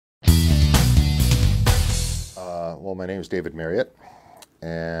Well, my name is David Marriott,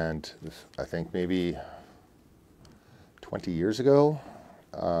 and I think maybe 20 years ago,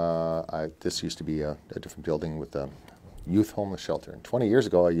 this used to be a different building with a youth homeless shelter. And 20 years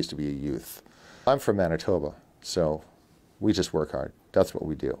ago, I used to be a youth. I'm from Manitoba, so we just work hard. That's what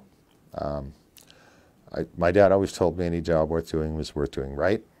we do. My dad always told me any job worth doing was worth doing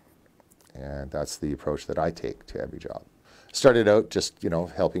right, and that's the approach that I take to every job. Started out just,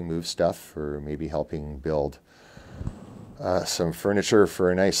 helping move stuff, or maybe helping build some furniture for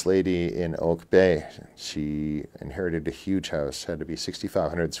a nice lady in Oak Bay. She inherited a huge house, had to be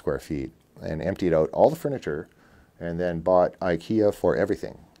 6,500 square feet, and emptied out all the furniture and then bought IKEA for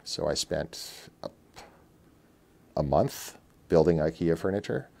everything. So I spent a month building IKEA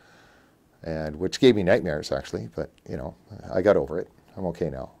furniture, and which gave me nightmares actually, but I got over it. I'm okay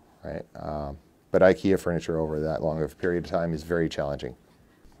now, right? But IKEA furniture over that long of a period of time is very challenging.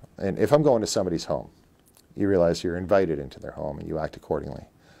 And if I'm going to somebody's home, you realize you're invited into their home and you act accordingly.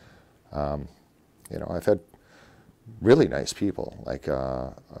 I've had really nice people. Like,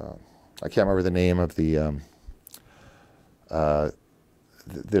 I can't remember the name of the,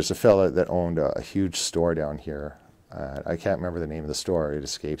 there's a fella that owned a huge store down here. I can't remember the name of the store, it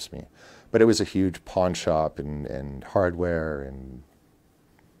escapes me. But it was a huge pawn shop and hardware and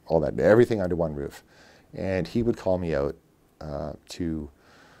all that, everything under one roof. And he would call me out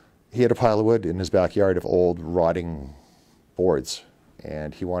he had a pile of wood in his backyard of old rotting boards,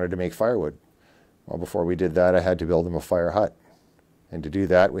 and he wanted to make firewood. Well, before we did that, I had to build him a fire hut. And to do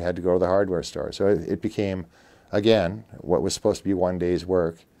that, we had to go to the hardware store. So it became, again, what was supposed to be one day's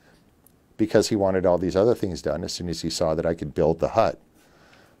work, because he wanted all these other things done. As soon as he saw that I could build the hut,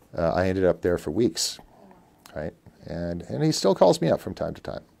 I ended up there for weeks, right? And he still calls me up from time to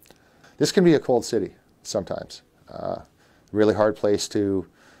time. This can be a cold city sometimes. Really hard place to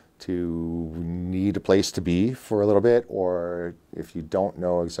need a place to be for a little bit, or if you don't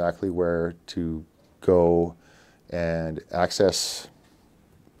know exactly where to go and access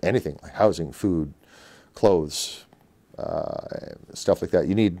anything like housing, food, clothes, stuff like that.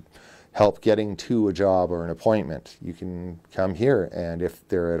 You need help getting to a job or an appointment. You can come here, and if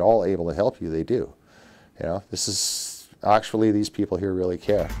they're at all able to help you, they do. This is actually, these people here really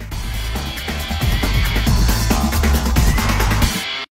care.